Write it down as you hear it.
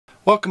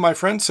Welcome my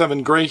friends,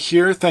 Evan Gray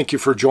here. Thank you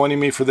for joining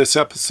me for this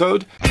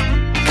episode.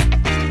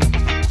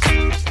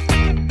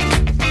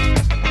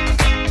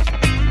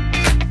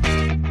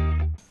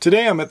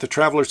 Today I'm at the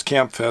Travelers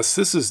Campfest.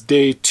 This is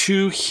day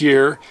 2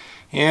 here,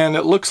 and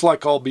it looks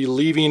like I'll be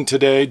leaving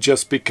today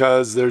just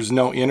because there's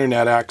no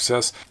internet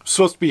access. I'm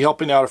supposed to be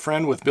helping out a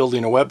friend with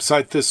building a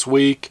website this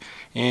week,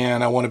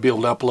 and I want to be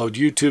able to upload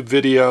YouTube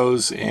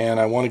videos, and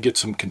I want to get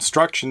some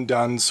construction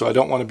done, so I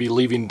don't want to be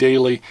leaving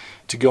daily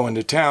to go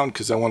into town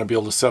because I want to be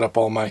able to set up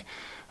all my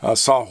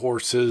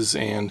sawhorses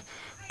and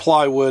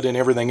plywood and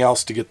everything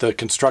else to get the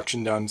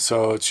construction done,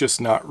 so it's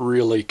just not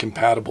really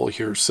compatible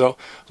here. So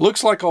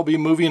looks like I'll be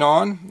moving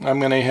on. I'm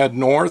going to head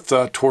north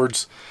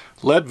towards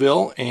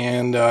Leadville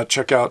and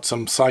check out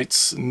some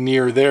sites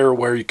near there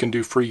where you can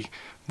do free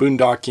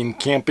boondocking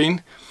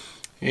camping,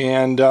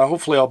 and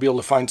hopefully I'll be able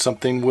to find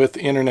something with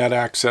internet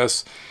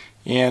access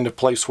and a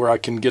place where I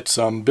can get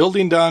some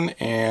building done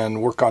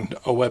and work on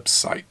a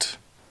website.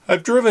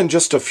 I've driven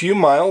just a few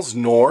miles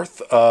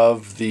north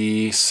of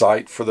the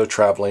site for the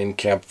Traveling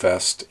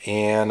Campfest,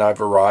 and I've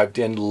arrived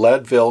in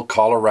Leadville,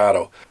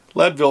 Colorado.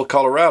 Leadville,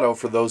 Colorado,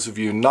 for those of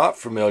you not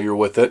familiar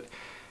with it,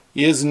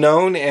 is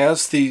known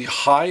as the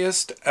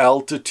highest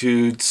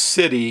altitude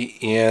city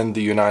in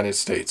the United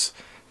States.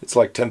 It's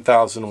like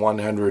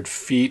 10,100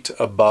 feet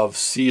above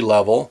sea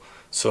level,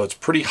 so it's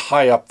pretty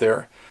high up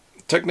there.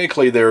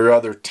 Technically, there are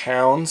other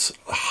towns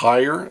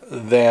higher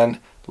than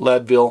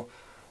Leadville,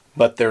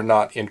 but they're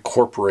not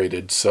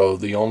incorporated. So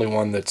the only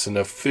one that's an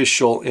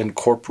official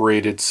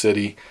incorporated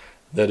city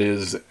that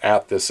is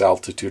at this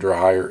altitude or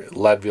higher,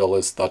 Leadville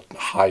is the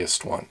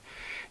highest one.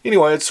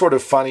 Anyway, it's sort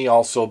of funny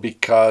also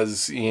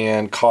because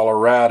in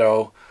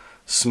Colorado,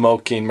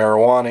 smoking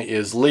marijuana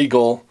is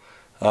legal,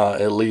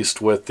 at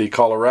least with the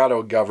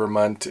Colorado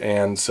government,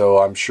 and so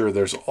I'm sure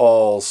there's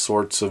all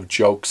sorts of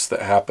jokes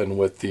that happen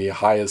with the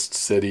highest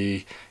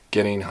city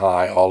getting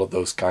high, all of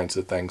those kinds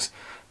of things.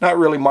 Not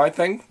really my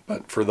thing,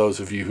 but for those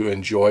of you who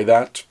enjoy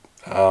that,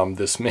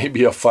 this may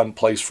be a fun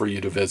place for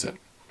you to visit.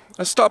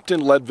 I stopped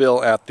in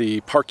Leadville at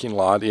the parking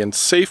lot in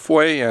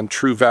Safeway and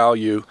True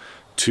Value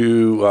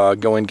to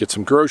go and get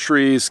some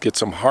groceries, get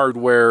some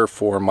hardware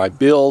for my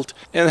build,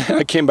 and then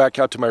I came back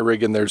out to my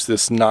rig and there's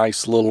this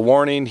nice little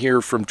warning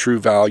here from True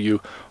Value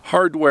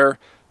Hardware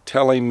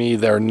telling me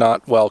they're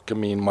not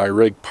welcoming my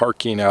rig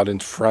parking out in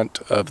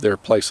front of their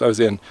place. I was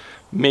in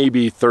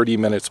maybe 30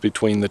 minutes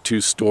between the two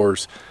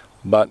stores,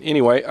 but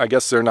anyway, I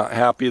guess they're not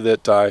happy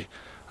that I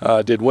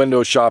did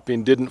window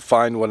shopping, didn't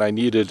find what I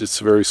needed.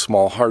 It's a very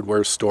small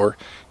hardware store,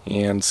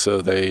 and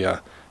so they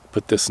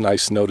put this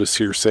nice notice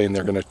here saying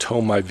they're going to tow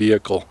my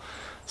vehicle.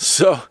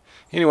 So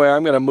anyway,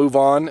 I'm going to move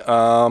on.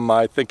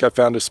 I think I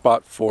found a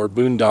spot for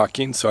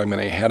boondocking, so I'm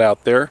going to head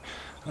out there,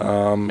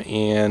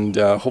 and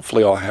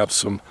hopefully I'll have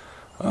some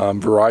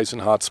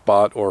Verizon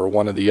hotspot or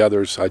one of the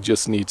others. I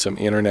just need some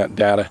internet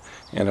data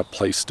and a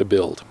place to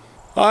build.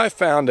 I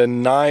found a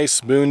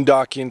nice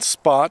boondocking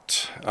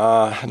spot,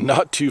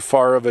 not too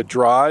far of a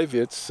drive.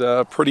 It's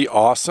pretty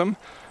awesome.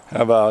 I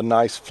have a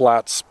nice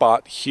flat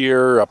spot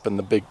here up in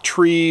the big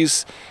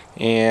trees,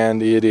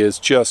 and it is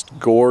just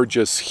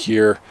gorgeous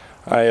here.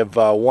 I have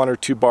 1 or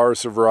 2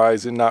 bars of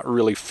Verizon, not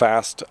really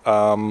fast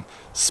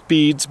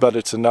speeds, but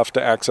it's enough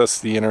to access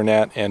the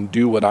internet and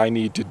do what I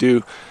need to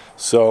do.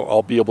 So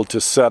I'll be able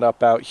to set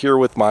up out here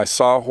with my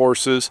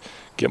sawhorses,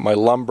 get my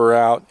lumber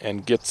out,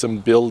 and get some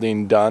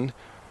building done.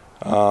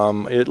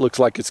 It looks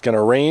like it's going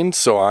to rain,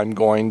 so I'm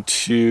going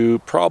to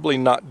probably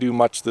not do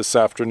much this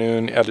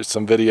afternoon, edit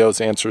some videos,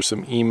 answer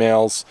some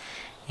emails,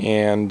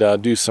 and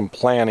do some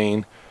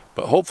planning.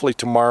 But hopefully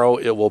tomorrow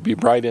it will be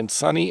bright and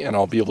sunny and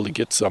I'll be able to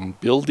get some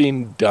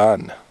building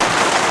done.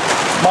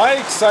 My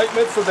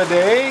excitement for the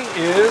day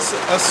is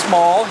a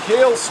small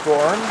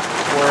hailstorm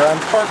where I'm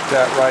parked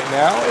at right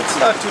now. It's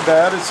not too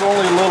bad. It's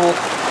only a little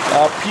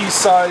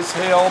pea-sized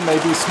hail,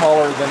 maybe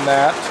smaller than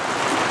that.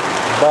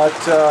 But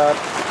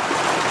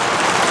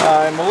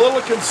I'm a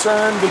little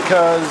concerned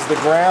because the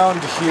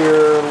ground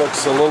here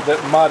looks a little bit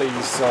muddy,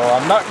 so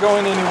I'm not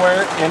going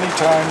anywhere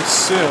anytime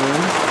soon,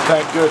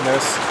 thank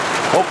goodness.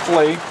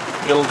 Hopefully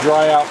it'll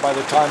dry out by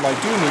the time I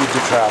do need to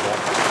travel.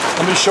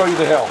 Let me show you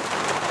the hill.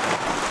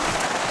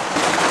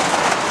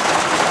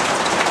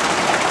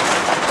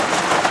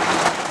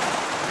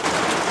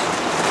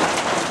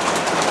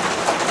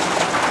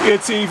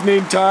 It's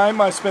evening time.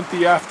 I spent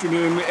the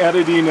afternoon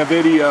editing a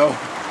video,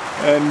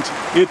 and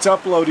it's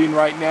uploading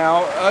right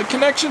now.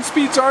 Connection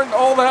speeds aren't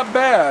all that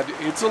bad.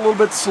 It's a little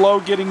bit slow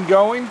getting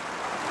going.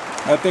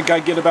 I think I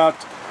get about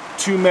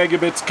 2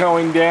 megabits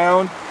going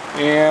down,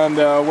 and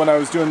when I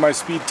was doing my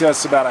speed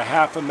tests, about a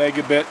half a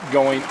megabit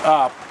going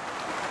up.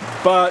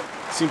 But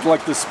it seems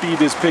like the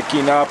speed is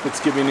picking up. It's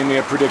giving me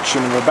a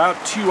prediction of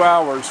about 2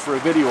 hours for a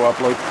video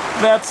upload.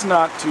 That's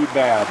not too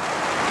bad.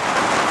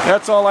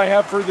 That's all I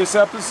have for this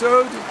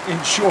episode.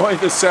 Enjoy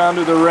the sound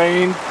of the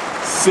rain.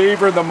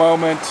 Savor the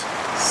moment.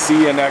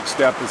 See you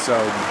next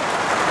episode.